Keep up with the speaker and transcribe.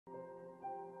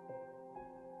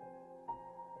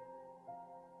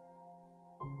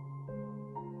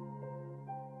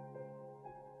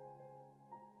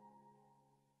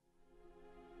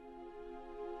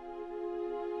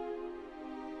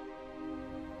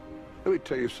Let me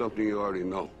tell you something you already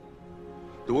know.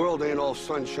 The world ain't all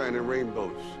sunshine and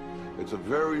rainbows. It's a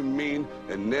very mean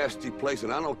and nasty place,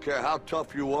 and I don't care how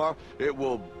tough you are, it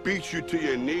will beat you to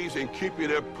your knees and keep you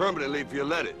there permanently if you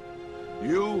let it.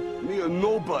 You, me, or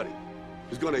nobody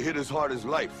is gonna hit as hard as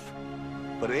life.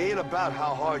 But it ain't about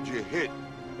how hard you hit.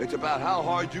 It's about how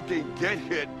hard you can get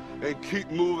hit and keep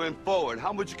moving forward.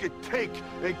 How much you can take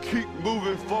and keep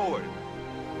moving forward.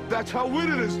 That's how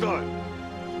winning is done.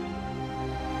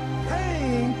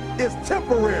 Pain is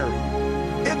temporary.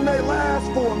 It may last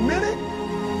for a minute,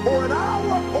 or an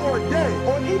hour, or a day,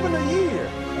 or even a year.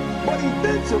 But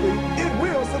eventually, it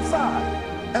will subside,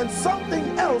 and something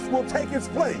else will take its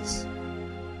place.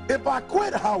 If I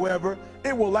quit, however,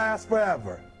 it will last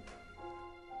forever.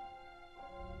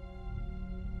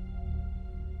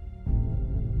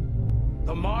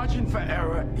 The margin for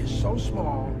error is so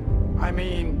small. I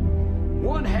mean,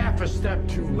 1/2 a step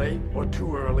too late or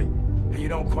too early, and you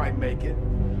don't quite make it.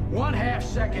 1/2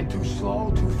 second too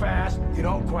slow, too fast, you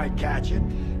don't quite catch it.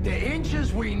 The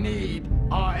inches we need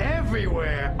are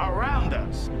everywhere around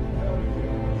us.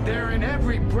 They're in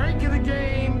every break of the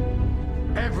game,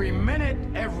 every minute,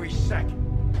 every second.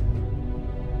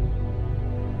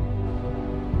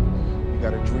 You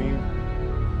got a dream,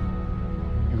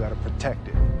 you got to protect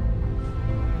it.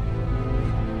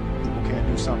 People can't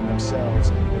do something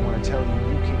themselves, they want to tell you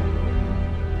you can't do it.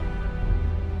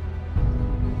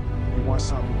 You want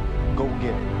something, go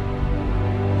get it.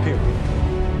 Period.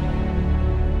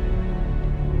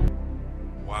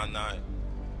 Why not?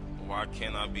 Why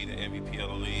can't I be the MVP of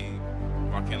the league?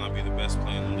 Why can't I be the best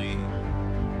player in the league?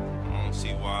 I don't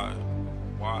see why.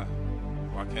 Why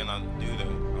can't I do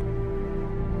that?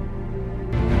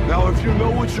 Now, if you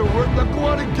know what you're worth, now go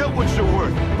out and get what you're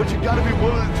worth. But you gotta be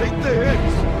willing to take the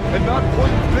hits and not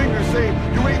point fingers saying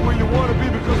you ain't where you want to be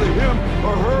because of him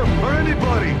or her or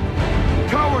anybody.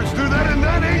 Cowards do that, and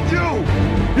that ain't you.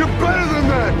 You're better than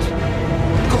that.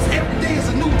 Because every day is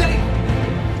a new day.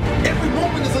 Every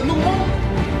moment is a new moment.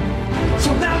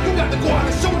 So now you got to go out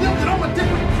and show them that I'm a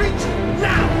different creature.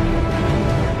 Now!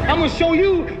 I'm going to show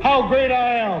you how great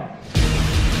I am.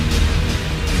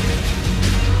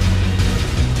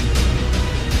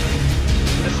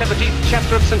 In the 17th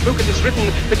chapter of St. Luke it is written,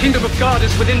 the kingdom of God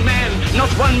is within man, not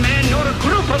one man nor a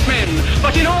group of men,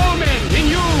 but in all men, in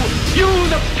you. You,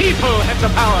 the people, have the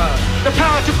power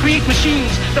to create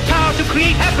machines, the power to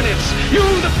create happiness. You,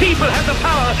 the people, have the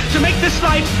power to make this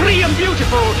life free and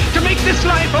beautiful, to make this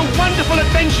life a wonderful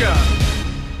adventure.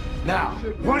 Now,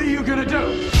 what are you gonna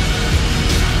do?